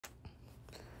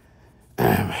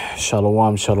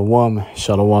Shalom, shalom,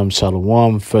 shalom,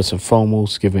 shalom. First and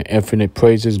foremost, giving infinite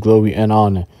praises, glory, and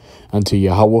honor unto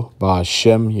Yahweh,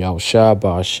 Ba'ashem, Yahushua,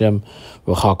 Ba'ashem,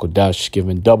 Ruach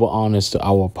giving double honors to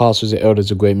our apostles and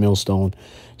elders of Great Millstone.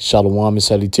 Shalom and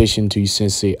salutation to you,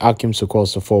 Sensei Akims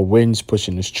across the four winds,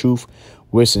 pushing this truth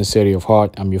with sincerity of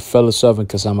heart. I'm your fellow servant,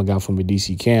 Kasamagan from the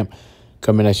DC camp,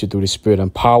 coming at you through the spirit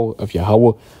and power of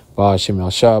Yahweh, Ba'ashem,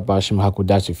 Yahushua, Ba'ashem,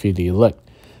 Hakodash, to feed the elect.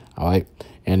 All right.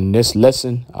 And in this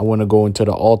lesson, I want to go into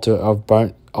the altar of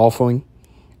burnt offering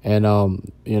and,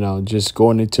 just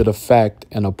going into the fact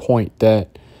and a point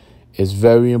that is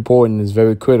very important, is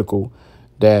very critical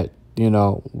that,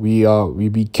 we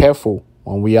be careful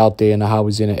when we out there in the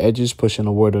highways and the edges, pushing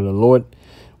the word of the Lord,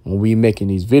 when we making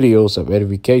these videos of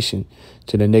edification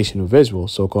to the nation of Israel,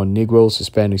 so-called Negroes,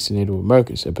 Hispanics, and Native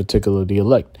Americans, in particular the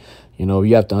elect.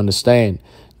 You have to understand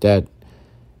that,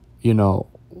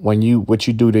 what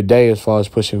you do today as far as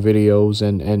pushing videos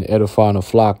and edifying a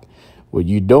flock, what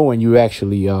you're doing, you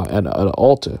actually at an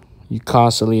altar. You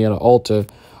constantly at an altar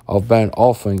of burnt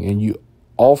offering, and you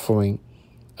offering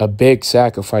a big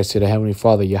sacrifice to the Heavenly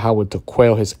Father, Yahweh, to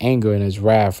quell his anger and his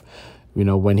wrath,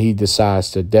 when he decides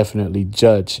to definitely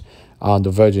judge the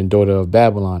virgin daughter of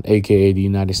Babylon, a.k.a. the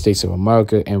United States of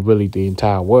America, and really the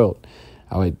entire world.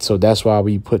 All right, so that's why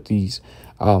we put these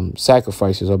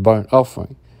sacrifices of burnt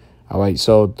offering. All right,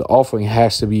 so the offering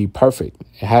has to be perfect.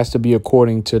 It has to be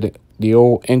according to the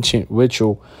old ancient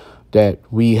ritual that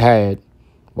we had,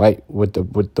 right, with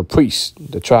the priest,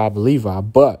 the tribe of Levi.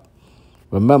 But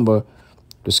remember,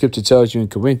 the scripture tells you in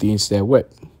Corinthians that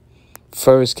what?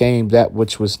 First came that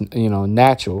which was,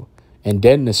 natural, and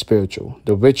then the spiritual.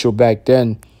 The ritual back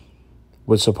then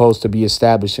was supposed to be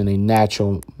established in a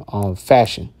natural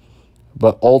fashion,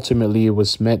 but ultimately it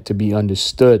was meant to be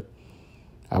understood,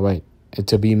 all right, and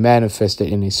to be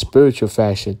manifested in a spiritual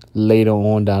fashion later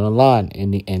on down the line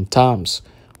in the end times,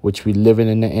 which we living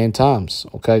in the end times.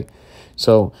 OK,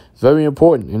 so very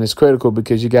important. And it's critical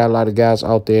because you got a lot of guys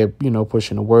out there,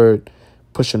 pushing the word,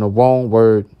 pushing the wrong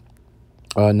word,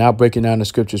 not breaking down the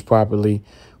scriptures properly,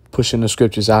 pushing the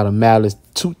scriptures out of malice,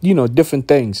 to, different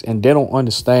things. And they don't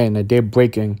understand that they're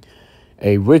breaking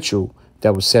a ritual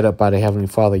that was set up by the Heavenly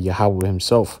Father, Yahweh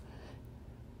himself.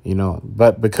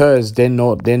 But because they're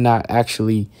not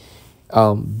actually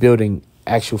building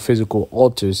actual physical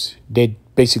altars, they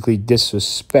basically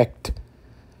disrespect,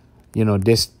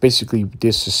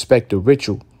 disrespect the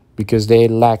ritual because they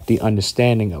lack the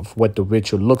understanding of what the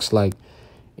ritual looks like,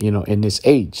 in this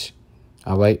age.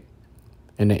 All right.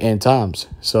 In the end times.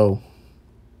 So,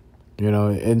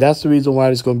 and that's the reason why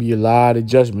there's going to be a lot of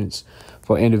judgments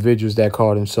for individuals that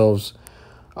call themselves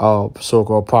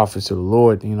so-called prophets of the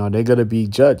Lord. They're gonna be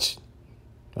judged,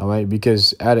 all right,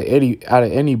 because out of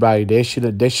anybody, they should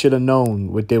have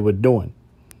known what they were doing,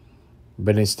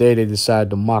 but instead they decided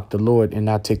to mock the Lord and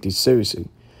not take this seriously.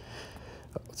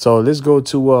 So let's go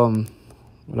to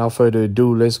without further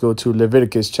ado, let's go to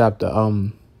Leviticus chapter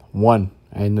 1,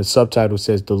 and the subtitle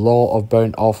says the law of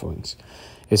burnt offerings.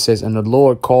 It says, and the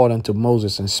Lord called unto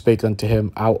Moses and spake unto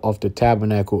him out of the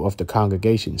tabernacle of the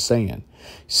congregation, saying,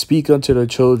 speak unto the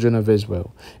children of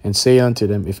Israel, and say unto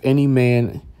them, if any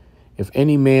man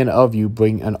of you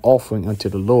bring an offering unto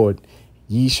the Lord,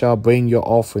 ye shall bring your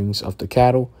offerings of the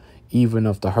cattle, even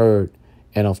of the herd,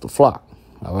 and of the flock.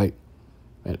 All right.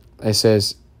 It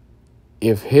says,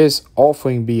 if his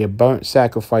offering be a burnt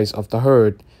sacrifice of the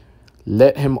herd,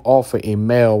 let him offer a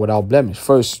male without blemish.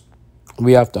 First,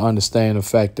 we have to understand the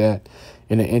fact that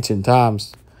in the ancient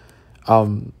times,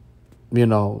 when it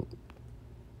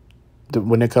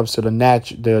comes to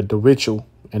the ritual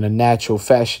in a natural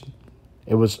fashion,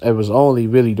 it was only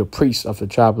really the priest of the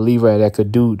tribe of Levi that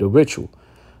could do the ritual.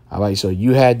 All right, so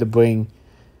you had to bring,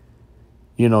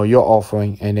 your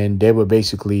offering, and then they would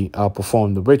basically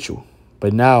perform the ritual.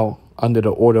 But now, under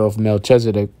the order of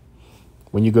Melchizedek,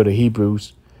 when you go to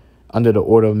Hebrews, under the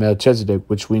order of Melchizedek,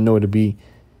 which we know to be,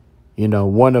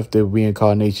 one of the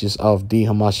reincarnations of the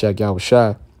Hamashiach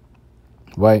Yahushua,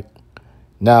 right?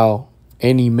 Now,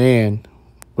 any man,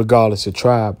 regardless of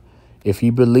tribe, if he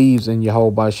believes in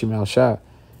Yahweh Ba'ashem Yahushua,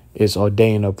 is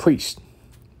ordained a priest,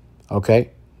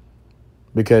 okay?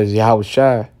 Because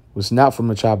Yahushua was not from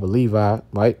the tribe of Levi,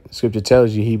 right? Scripture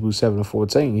tells you, Hebrews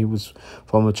 7:14, he was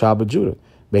from the tribe of Judah,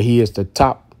 but he is the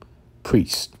top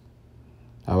priest,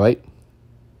 all right?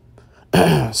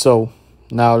 So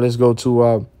now let's go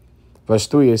to verse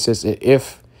 3. It says,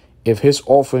 if his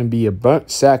offering be a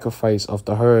burnt sacrifice of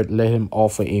the herd, let him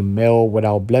offer a male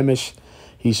without blemish.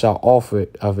 He shall offer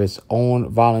it of his own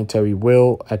voluntary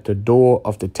will at the door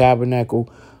of the tabernacle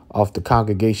of the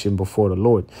congregation before the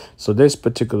Lord. So this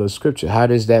particular scripture, how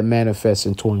does that manifest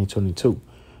in 2022?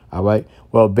 All right.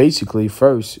 Well, basically,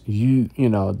 first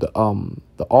the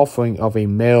offering of a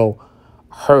male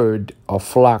herd or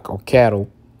flock or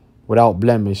cattle without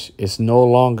blemish is no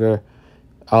longer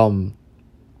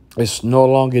it's no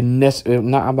longer necessary.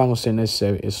 Not I'm not gonna say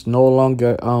necessary. It's no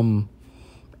longer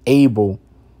able.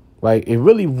 Right. It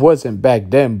really wasn't back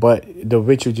then, but the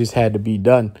ritual just had to be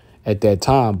done at that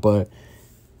time. But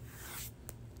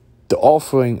the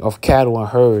offering of cattle and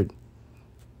herd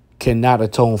cannot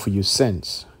atone for your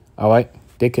sins. All right.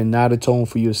 They cannot atone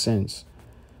for your sins.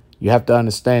 You have to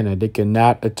understand that they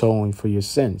cannot atone for your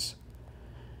sins.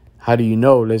 How do you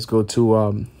know? Let's go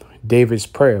to David's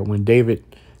prayer when David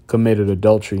committed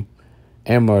adultery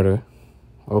and murder.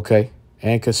 OK,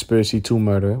 and conspiracy to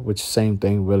murder, which same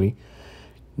thing, really.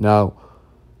 Now,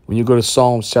 when you go to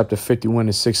Psalms chapter 51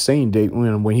 and 16,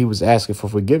 when he was asking for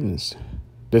forgiveness,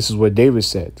 this is what David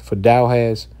said. For thou,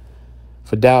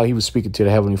 he was speaking to the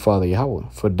Heavenly Father, Yahweh,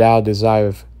 for thou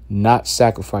desireth not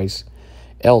sacrifice,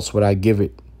 else would I give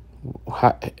it.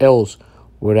 Else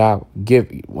would I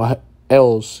give it.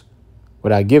 Else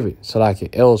would I give it. So like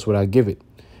it, else would I give it.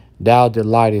 Thou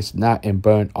delightest not in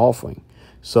burnt offering.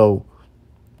 So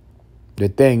the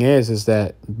thing is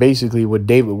that basically what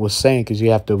David was saying, because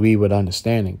you have to read with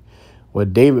understanding,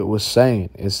 what David was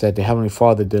saying is that the Heavenly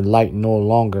Father delight no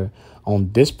longer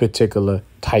on this particular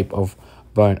type of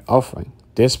burnt offering,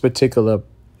 this particular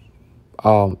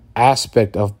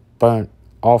aspect of burnt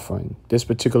offering, this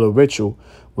particular ritual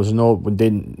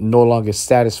didn't no longer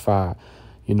satisfy,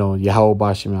 Yahweh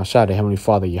Bashim Ashad, the Heavenly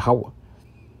Father Yahweh.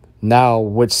 Now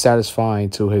what's satisfying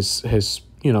to his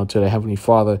to the Heavenly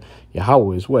Father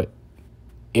Yahweh is what?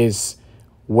 Is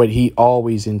what he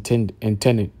always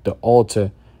intended the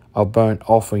altar of burnt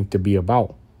offering to be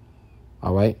about.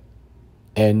 All right.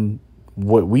 And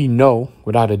what we know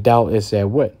without a doubt is that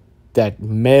what? That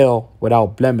male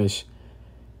without blemish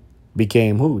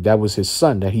became who? That was his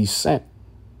son that he sent.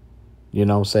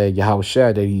 Yahweh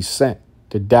Shah, that he sent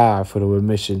to die for the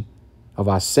remission of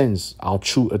our sins, our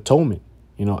true atonement.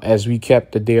 As we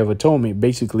kept the Day of Atonement,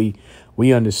 basically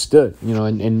we understood,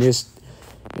 in this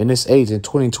age, in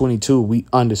 2022, we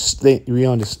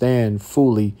understand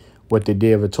fully what the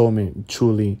Day of Atonement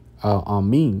truly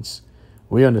means.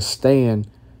 We understand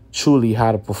truly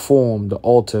how to perform the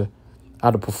altar,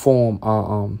 how to perform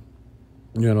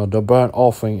the burnt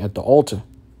offering at the altar.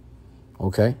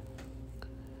 Okay.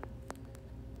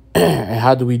 And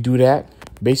how do we do that?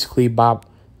 Basically by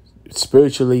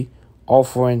spiritually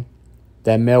offering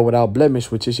that male without blemish,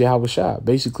 which is Yahweh Shah.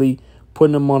 Basically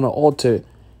putting them on the altar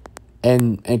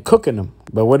and cooking them.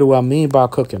 But what do I mean by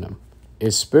cooking them?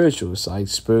 It's spiritual. It's like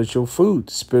spiritual food,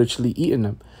 spiritually eating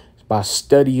them. It's by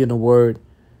studying the word,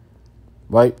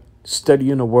 right?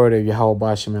 Studying the word of Yahweh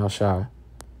Bashim El Shai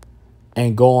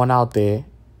and going out there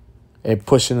and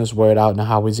pushing his word out in the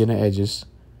highways and the edges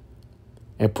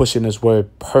and pushing his word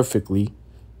perfectly,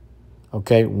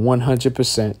 okay,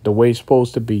 100%, the way it's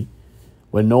supposed to be,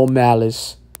 with no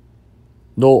malice,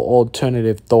 no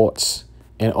alternative thoughts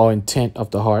or intent of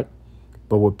the heart,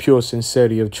 but with pure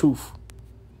sincerity of truth.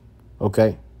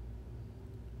 Okay.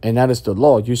 And that is the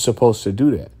law. You're supposed to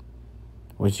do that.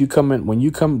 When you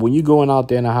going out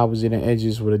there in the highways and the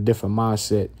edges with a different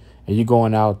mindset, and you're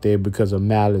going out there because of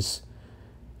malice,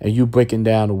 and you breaking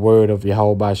down the word of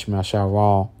Yahweh Bashim Ashar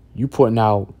wrong, you putting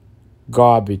out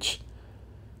garbage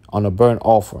on a burnt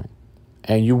offering,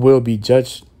 and you will be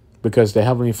judged, because the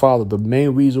Heavenly Father, the main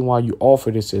reason why you offer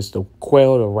this is to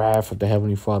quell the wrath of the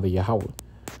Heavenly Father Yahweh.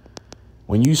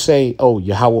 When you say, oh,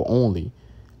 Yahweh only,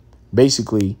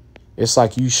 basically, it's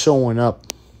like you showing up.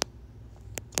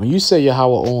 When you say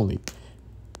Yahweh only,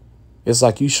 it's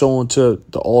like you showing to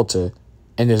the altar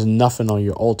and there's nothing on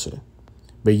your altar.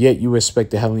 But yet you expect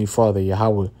the Heavenly Father,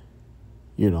 Yahweh,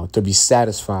 to be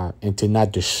satisfied and to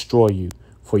not destroy you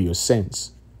for your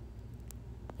sins.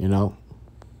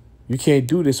 You can't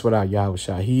do this without Yahweh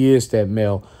Shai. He is that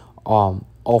male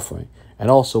offering.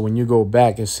 And also, when you go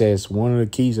back, it says, one of the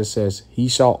keys, it says, he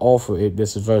shall offer it.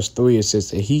 This is verse 3. It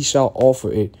says, he shall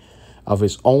offer it of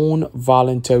his own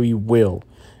voluntary will.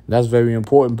 And that's very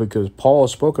important because Paul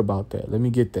spoke about that. Let me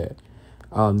get that.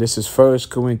 This is 1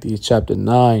 Corinthians chapter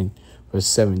 9, verse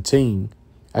 17.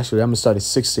 Actually, I'm going to start at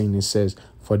 16. It says,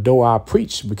 for though I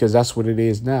preach, because that's what it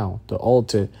is now, the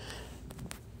altar,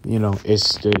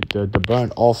 it's the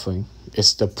burnt offering.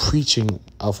 It's the preaching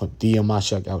of the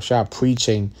Hamashiach Al-Shah,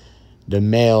 preaching the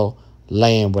male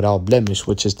lamb without blemish,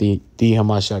 which is the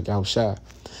Hamashiach Al-Shah.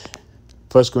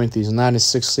 1 Corinthians 9 and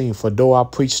 16, for though I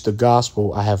preach the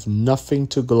gospel, I have nothing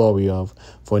to glory of,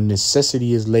 for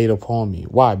necessity is laid upon me.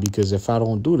 Why? Because if I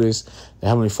don't do this, the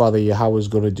Heavenly Father Yahweh is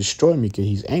going to destroy me because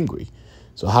he's angry.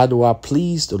 So how do I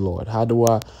please the Lord? How do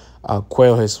I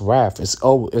quell his wrath? It's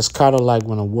kind of like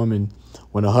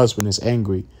when a husband is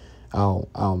angry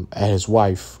at his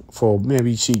wife for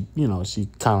maybe she kind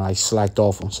of like slacked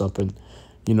off on something.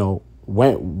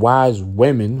 Wise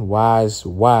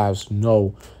wives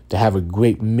know to have a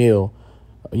great meal,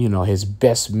 his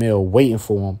best meal waiting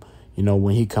for him,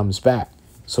 when he comes back.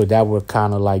 So that would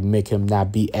kind of like make him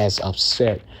not be as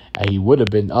upset as he would have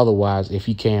been otherwise if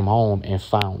he came home and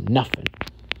found nothing.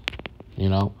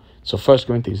 So 1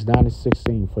 Corinthians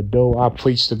 9:16, for though I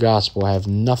preach the gospel, I have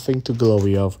nothing to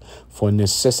glory of, for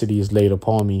necessity is laid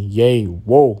upon me. Yea,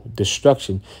 woe,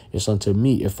 destruction is unto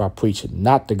me if I preach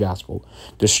not the gospel.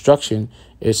 Destruction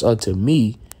is unto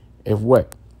me if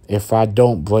what? If I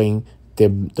don't bring the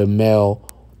male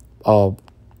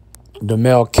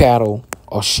cattle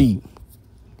or sheep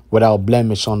without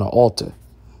blemish on the altar.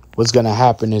 What's going to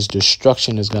happen is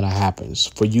destruction is going to happen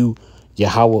for you,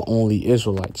 Yahweh only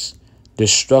Israelites.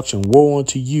 Destruction. Woe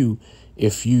unto you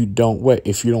if you don't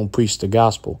preach the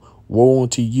gospel. Woe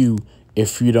unto you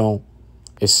if you don't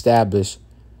establish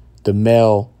the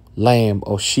male lamb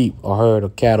or sheep or herd or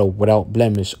cattle without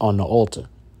blemish on the altar.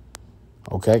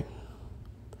 Okay.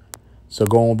 So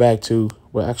going back to,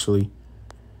 actually,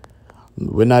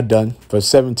 we're not done. Verse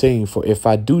 17, for if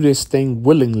I do this thing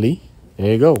willingly,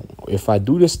 there you go. If I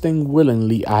do this thing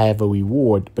willingly, I have a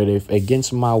reward. But if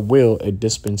against my will, a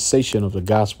dispensation of the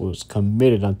gospel is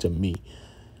committed unto me.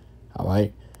 All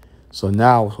right. So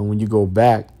now when you go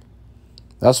back,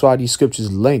 that's why these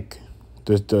scriptures link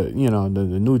the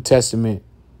New Testament,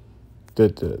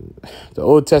 the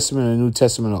Old Testament and the New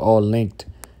Testament are all linked.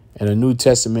 And the New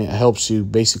Testament helps you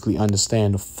basically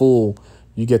understand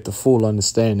you get the full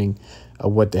understanding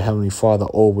of what the Heavenly Father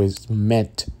always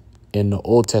meant in the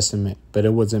Old Testament, but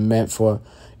it wasn't meant for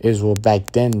Israel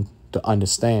back then to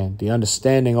understand. The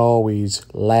understanding always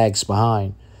lags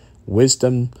behind.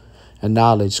 Wisdom and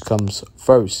knowledge comes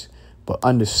first, but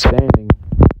understanding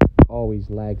always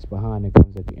lags behind and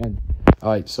comes at the end.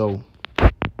 All right, so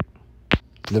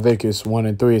Leviticus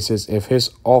 1:3, it says, if his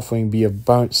offering be a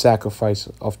burnt sacrifice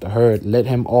of the herd, let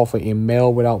him offer a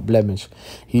male without blemish.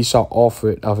 He shall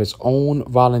offer it of his own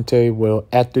voluntary will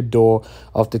at the door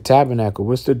of the tabernacle.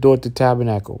 What's the door of the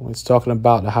tabernacle? It's talking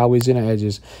about the highways and the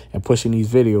edges and pushing these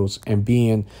videos and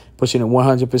pushing it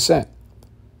 100%.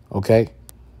 Okay.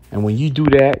 And when you do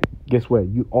that, guess what?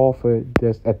 You offer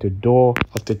this at the door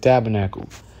of the tabernacle.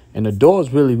 And the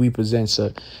doors really represents,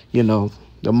 the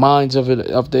minds of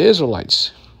the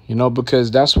Israelites,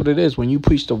 because that's what it is. When you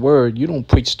preach the word, you don't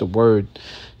preach the word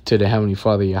to the Heavenly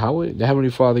Father Yahweh. The Heavenly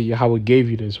Father Yahweh gave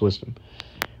you this wisdom.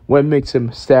 What makes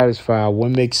him satisfied?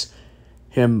 What makes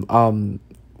him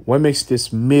what makes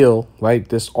this meal, right,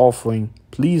 this offering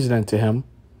pleasing unto him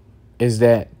is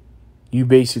that you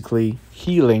basically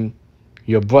healing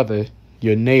your brother,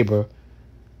 your neighbor,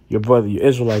 your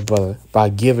Israelite brother, by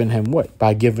giving him what?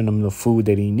 By giving him the food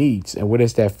that he needs. And what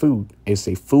is that food? It's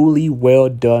a fully well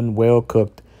done, well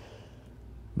cooked,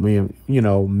 male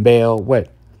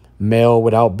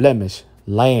without blemish,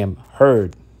 lamb,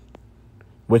 herd,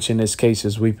 which in this case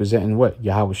is representing what?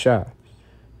 Yahweh Shai.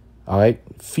 All right.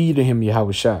 Feeding him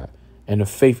Yahweh Shai and the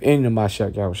faith in the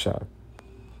Mashiach Yahweh Shai.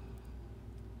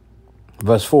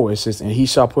 Verse 4, it says, and he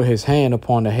shall put his hand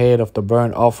upon the head of the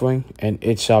burnt offering, and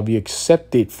it shall be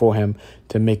accepted for him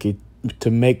to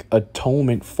make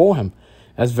atonement for him.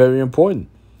 That's very important.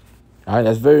 All right,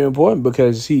 that's very important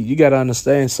because you got to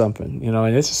understand something,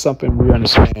 and this is something we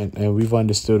understand and we've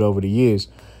understood over the years,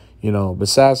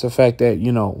 besides the fact that,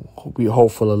 we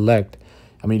hopeful elect.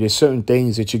 I mean, there's certain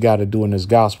things that you got to do in this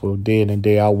gospel day in and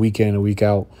day out, week in and week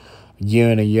out, year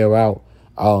in and year out,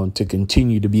 to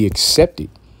continue to be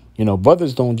accepted.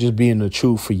 Brothers don't just be in the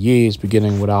truth for years,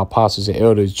 beginning with our apostles and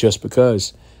elders, just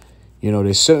because,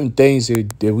 there's certain things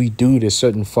that we do. There's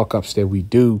certain fuck ups that we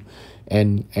do.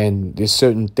 And there's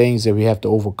certain things that we have to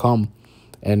overcome.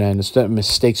 And then there's certain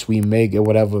mistakes we make or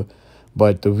whatever.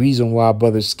 But the reason why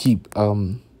brothers keep, are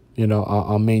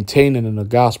maintaining in the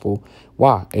gospel,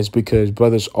 why? It's because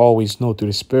brothers always know through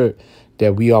the Spirit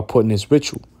that we are putting this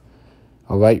ritual.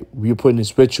 All right, we're putting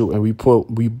this ritual, and we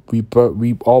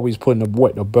always putting a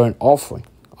burnt offering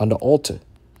on the altar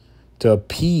to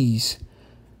appease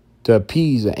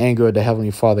the anger of the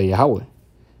Heavenly Father Yahweh.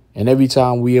 And every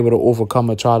time we're able to overcome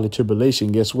a trial of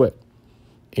tribulation, guess what?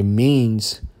 It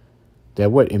means that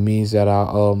It means that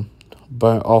our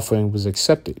burnt offering was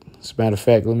accepted. As a matter of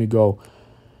fact, let me go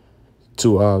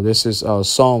to this is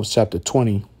Psalms chapter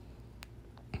 20,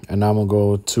 and I'm gonna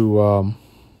go to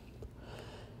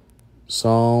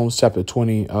Psalms chapter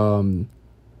 20. I'm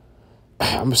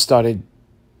gonna start at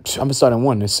I'm gonna start in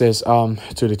 1. It says, to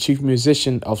the chief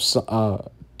musician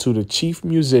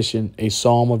a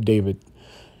psalm of David.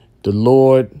 The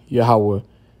Lord Yahweh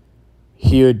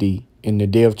hear thee in the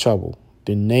day of trouble.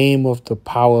 The name of the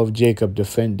power of Jacob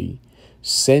defend thee.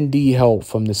 Send thee help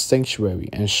from the sanctuary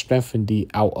and strengthen thee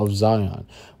out of Zion.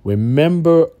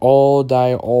 Remember all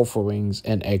thy offerings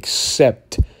and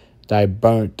accept thy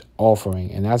burnt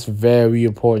offering. And that's very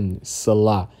important.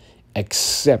 Salah.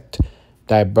 Accept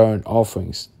thy burnt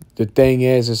offerings. The thing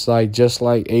is, it's like just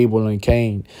like Abel and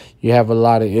Cain, you have a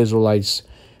lot of Israelites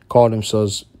call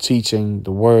themselves teaching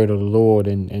the word of the Lord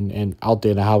and out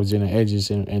there in the houses and the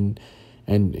edges and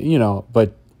you know,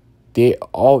 but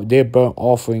their burnt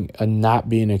offering are not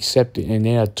being accepted and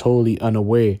they are totally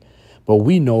unaware. But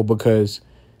we know because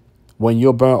when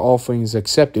your burnt offering is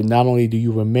accepted, not only do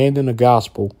you remain in the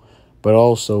gospel, but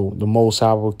also the Most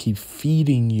High will keep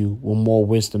feeding you with more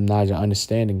wisdom, knowledge, and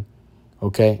understanding.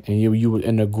 Okay,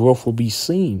 and the growth will be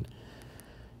seen.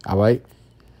 All right.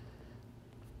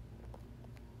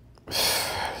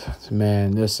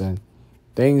 Man, listen,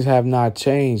 things have not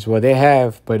changed. Well, they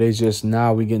have, but it's just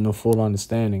now we getting a full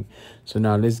understanding. So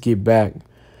now let's get back.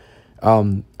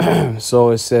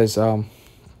 So it says,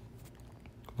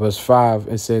 verse 5,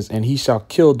 it says, and he shall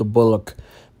kill the bullock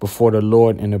before the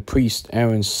Lord and the priest,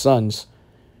 Aaron's sons,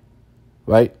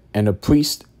 right? And the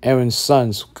priest, Aaron's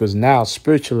sons, because now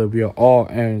spiritually we are all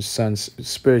Aaron's sons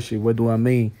spiritually. What do I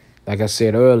mean? Like I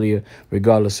said earlier,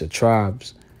 regardless of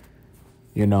tribes.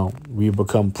 You know, we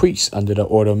become priests under the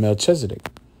order of Melchizedek.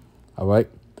 All right.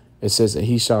 It says that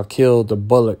he shall kill the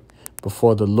bullock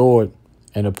before the Lord,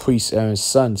 and the priest Aaron's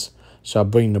sons shall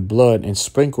bring the blood and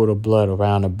sprinkle the blood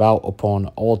around about upon the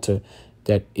altar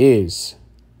that is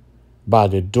by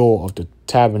the door of the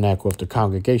tabernacle of the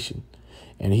congregation.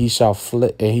 And he shall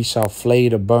flay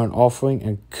the burnt offering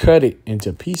and cut it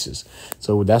into pieces.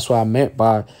 So that's what I meant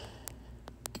by,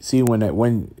 see, when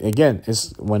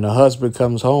the husband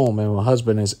comes home and when the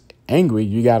husband is angry,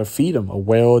 you got to feed him a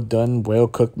well-done,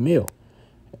 well-cooked meal.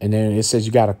 And then it says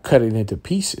you got to cut it into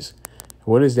pieces.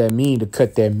 What does that mean, to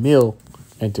cut that meal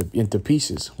into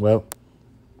pieces? Well,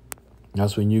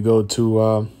 that's when you go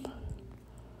to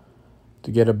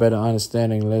get a better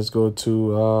understanding. Let's go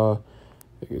to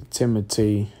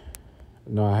Timothy.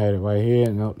 No, I had it right here.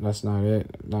 No, that's not it.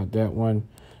 Not that one.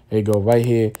 There you go, right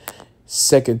here.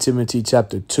 2 Timothy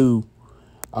chapter 2,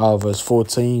 verse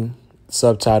 14,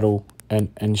 subtitle,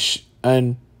 and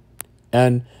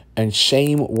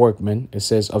shame workmen. It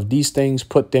says, of these things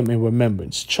put them in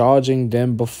remembrance, charging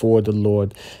them before the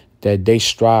Lord, that they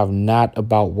strive not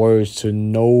about words to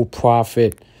no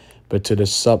profit, but to the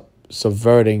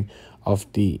subverting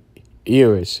of the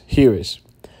hearers.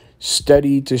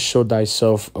 Study to show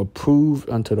thyself approved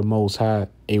unto the Most High,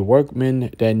 a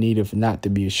workman that needeth not to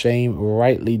be ashamed,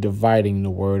 rightly dividing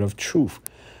the word of truth.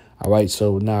 All right,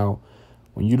 so now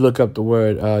when you look up the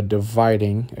word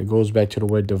dividing, it goes back to the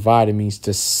word divide. It means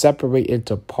to separate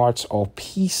into parts or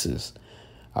pieces.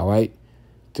 All right,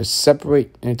 to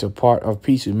separate into part of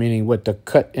pieces, meaning what, to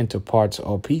cut into parts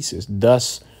or pieces.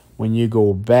 Thus, when you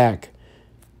go back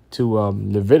to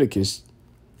Leviticus,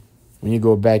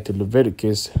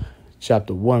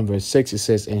 chapter 1, verse 6, it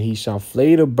says, and he shall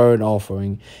flay the burnt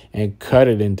offering and cut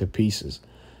it into pieces.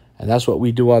 And that's what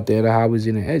we do out there at the highways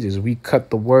and the edges. We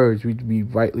cut the words. We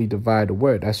rightly divide the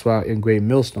word. That's why in Great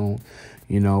Millstone,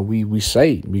 you know, we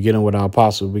say, beginning with our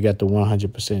apostle, we got the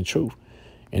 100% truth.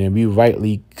 And then we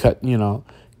rightly cut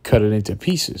it into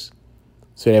pieces.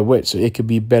 So it could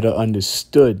be better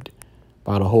understood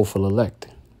by the hopeful elect.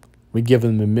 We give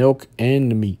them the milk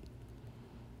and the meat.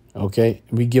 Okay,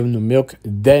 we give them the milk,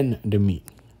 then the meat.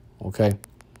 Okay,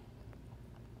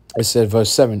 it said,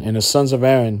 verse 7, and the sons of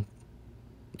Aaron,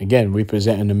 again,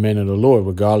 representing the men of the Lord,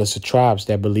 regardless of tribes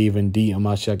that believe in thee,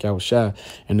 Amashak Yahushua,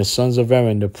 and the sons of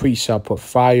Aaron, the priest shall put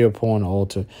fire upon the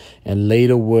altar and lay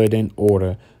the wood in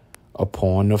order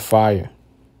upon the fire.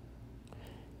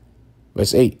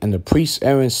 Verse 8, and the priest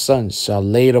Aaron's sons shall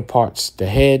lay the parts, the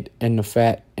head and the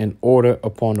fat, in order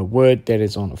upon the wood that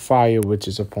is on the fire, which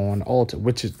is upon the altar.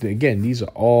 Which is, again, these are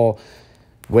all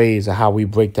ways of how we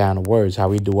break down the words, how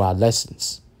we do our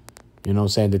lessons. You know what I'm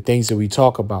saying? The things that we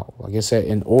talk about, like I said,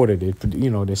 in order.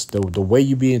 This the way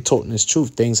you being taught in this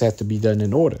truth, things have to be done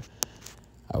in order.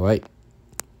 All right?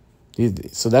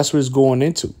 So that's what it's going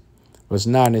into. Verse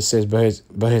 9, it says,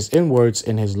 but his inwards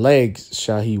and his legs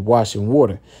shall he wash in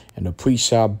water, and the priest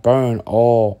shall burn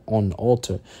all on the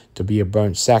altar to be a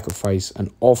burnt sacrifice,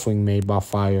 an offering made by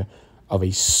fire of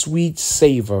a sweet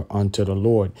savor unto the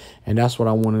Lord. And that's what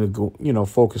I wanted to go,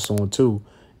 focus on too,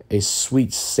 a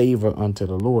sweet savor unto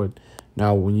the Lord.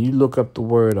 Now, when you look up the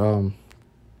word,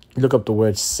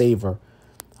 savor,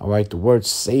 All right. The word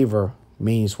savor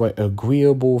means what?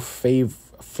 Agreeable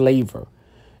flavor,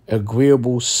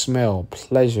 agreeable smell,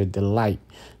 pleasure, delight.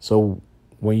 So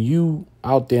when you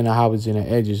out there in the highways and the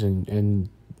edges and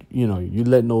you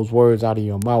letting those words out of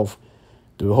your mouth,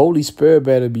 the Holy Spirit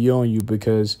better be on you,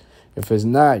 because if it's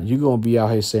not, you're going to be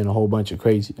out here saying a whole bunch of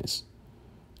craziness.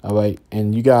 All right.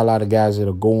 And you got a lot of guys that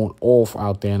are going off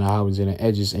out there in the highways and the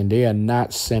edges, and they are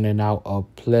not sending out a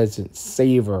pleasant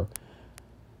savor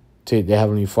to the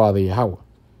Heavenly Father, Yahweh.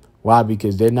 Why?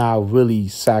 Because they're not really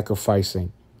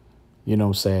sacrificing, the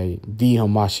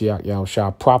Hamashiach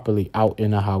Yahushua properly out in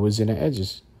the highways and the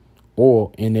edges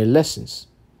or in their lessons.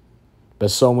 But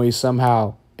some way,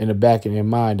 somehow, in the back of their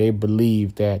mind, they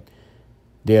believe that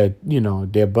their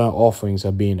burnt offerings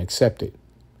are being accepted.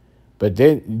 But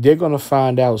they're going to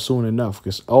find out soon enough,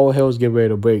 because all hell's getting ready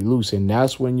to break loose. And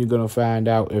that's when you're going to find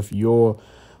out if your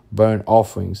burnt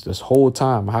offerings, this whole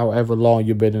time, however long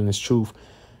you've been in this truth,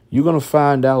 you're going to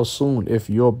find out soon if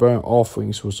your burnt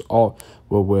offerings was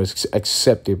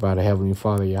accepted by the Heavenly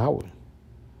Father, Yahweh.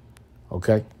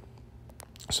 Okay?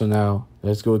 So now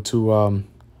let's go to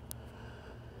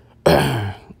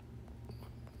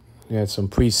we had some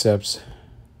precepts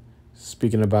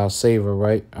speaking about savor,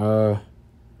 right?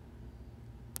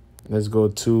 Let's go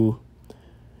to,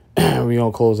 we're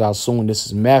going to close out soon. This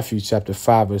is Matthew chapter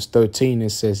 5, verse 13.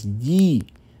 It says, ye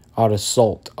are the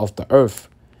salt of the earth.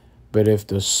 But if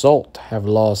the salt have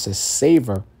lost its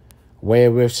savor,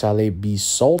 wherewith shall it be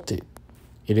salted?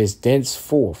 It is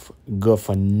thenceforth good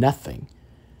for nothing,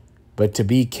 but to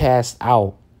be cast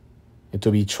out and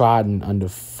to be trodden under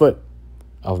foot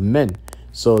of men.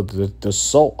 So the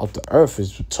salt of the earth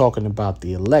is talking about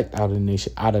the elect out of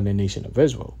the nation of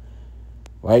Israel.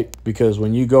 Right? Because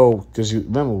when you go, because you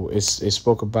remember, it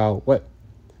spoke about what?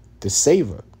 The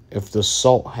savor. If the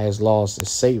salt has lost its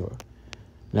savor.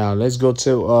 Now, let's go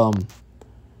to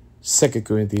 2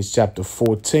 Corinthians chapter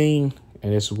 14.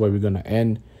 And this is where we're going to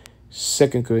end.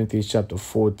 2 Corinthians chapter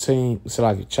 14. It's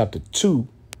like chapter 2,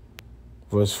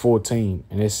 verse 14.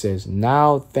 And it says,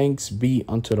 now thanks be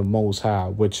unto the Most High,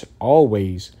 which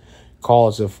always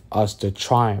causeth us to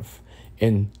triumph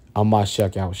in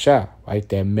Hamashiach Yahushua, right?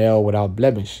 That male without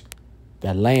blemish,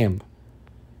 that lamb,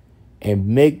 and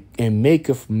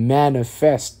maketh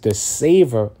manifest the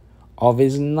savor of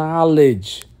his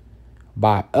knowledge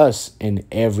by us in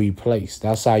every place.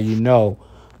 That's how the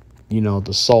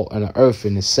salt and the earth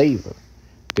and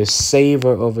the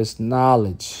savor of his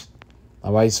knowledge.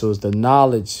 All right, so it's the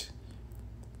knowledge,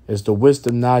 it's the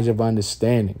wisdom, knowledge of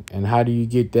understanding. And how do you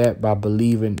get that? By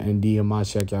believing in the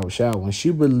Hamashiach Yahushua. Once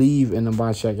you believe in the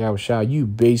Hamashiach Yahushua, you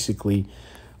basically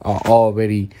are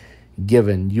already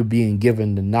you're being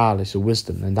given the knowledge, the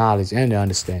wisdom, the knowledge, and the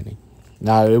understanding.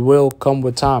 Now, it will come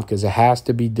with time, because it has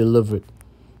to be delivered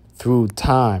through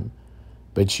time.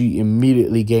 But you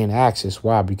immediately gain access.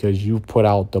 Why? Because you put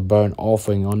out the burnt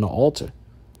offering on the altar.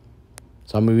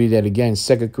 So I'm going to read that again.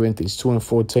 2 Corinthians 2 and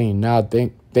 14. Now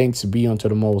thanks be unto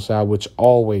the Most High, which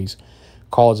always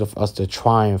causeth us to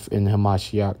triumph in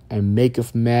Hamashiach, and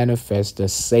maketh manifest the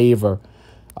savor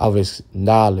of his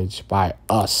knowledge by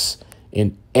us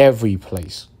in every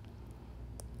place.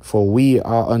 For we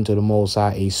are unto the Most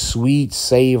High a sweet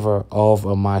savor of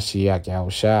Hamashiach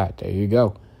Yahushua. There you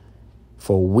go.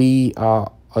 For we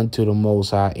are unto the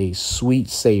Most High a sweet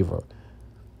savor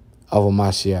of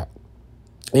Hamashiach,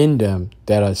 in them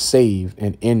that are saved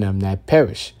and in them that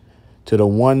perish. To the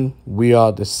one we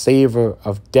are the savor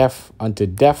of death unto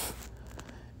death,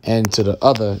 and to the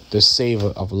other the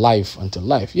savor of life unto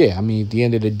life. Yeah, I mean, at the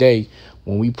end of the day,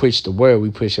 when we preach the word,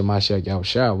 we preach Hamashiach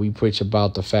Yahushua. We preach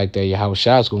about the fact that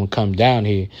Yahushua is going to come down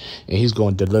here and he's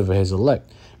going to deliver his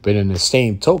elect. But in the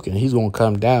same token, he's going to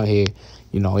come down here,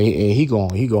 and he going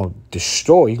to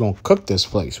destroy, he's going to cook this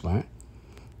place, man.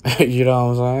 You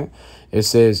know what I'm saying? It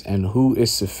says, and who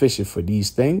is sufficient for these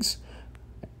things?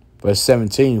 Verse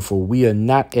 17, for we are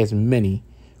not as many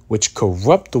which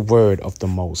corrupt the word of the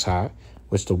Most High,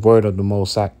 which the word of the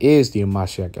Most High is the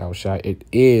Hamashiach Yahushua. It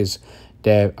is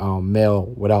that male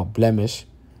without blemish,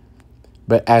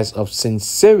 but as of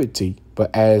sincerity,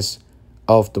 but as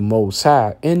of the Most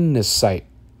High, in the sight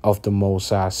of the Most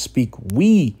High, speak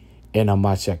we in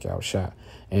Hamashiach Yahushua.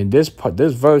 And this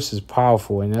verse is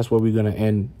powerful, and that's what we're going to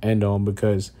end on,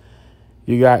 because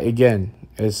you got, again,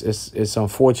 it's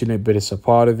unfortunate, but it's a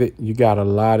part of it. You got a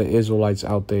lot of Israelites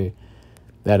out there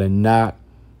that are not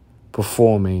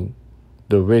performing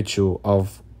the ritual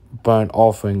of burnt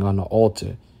offering on the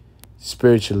altar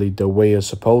spiritually the way it's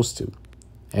supposed to.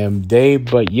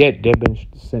 But yet they've been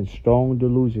sent strong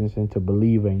delusions into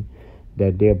believing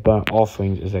that their burnt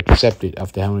offerings is accepted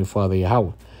of the Heavenly Father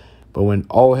Yahweh. But when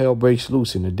all hell breaks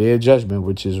loose in the day of judgment,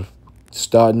 which is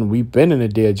starting, we've been in the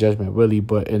day of judgment, really,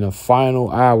 but in the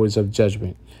final hours of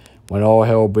judgment, when all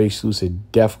hell breaks loose and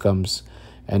death comes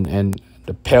and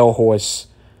the pale horse,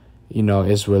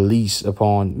 is released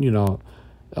upon,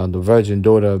 the virgin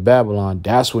daughter of Babylon,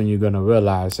 that's when you're going to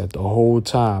realize that the whole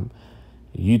time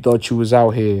you thought you was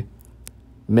out here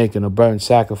making a burnt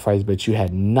sacrifice, but you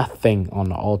had nothing on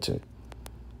the altar.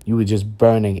 You were just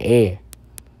burning air.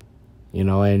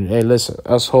 And hey, listen,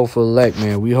 us hopeful elect,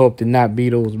 man, we hope to not be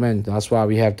those men. That's why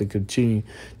we have to continue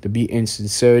to be in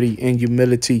sincerity, in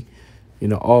humility,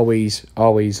 always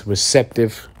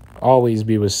receptive, always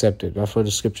be receptive. That's what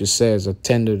the scripture says.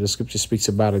 The scripture speaks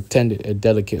about a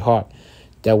delicate heart.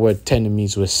 That word tender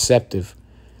means receptive,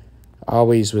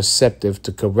 always receptive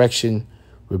to correction,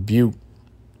 rebuke,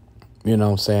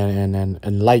 and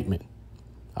enlightenment.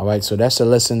 All right, so that's a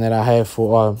lesson that I have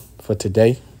for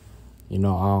today. I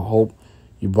hope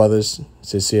you brothers,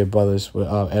 sincere brothers,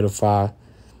 will edify,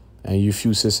 and you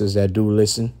few sisters that do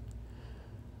listen.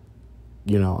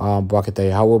 Barakatah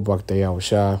Yahweh, Barakatah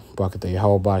Yahushua, Barakatah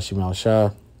Yahweh, Bashim Al-Shah,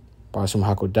 Bashim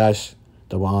HaKodash,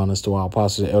 double honors to our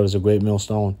apostles and elders of Great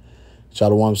Millstone.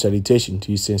 Shalom, salutation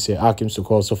to you sincere Akims, to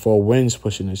cause the four winds,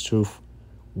 pushing this truth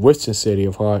with sincerity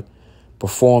of heart,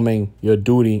 performing your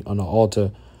duty on the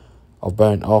altar of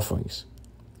burnt offerings.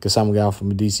 Kasam Gal from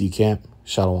the DC camp.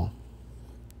 Shalom.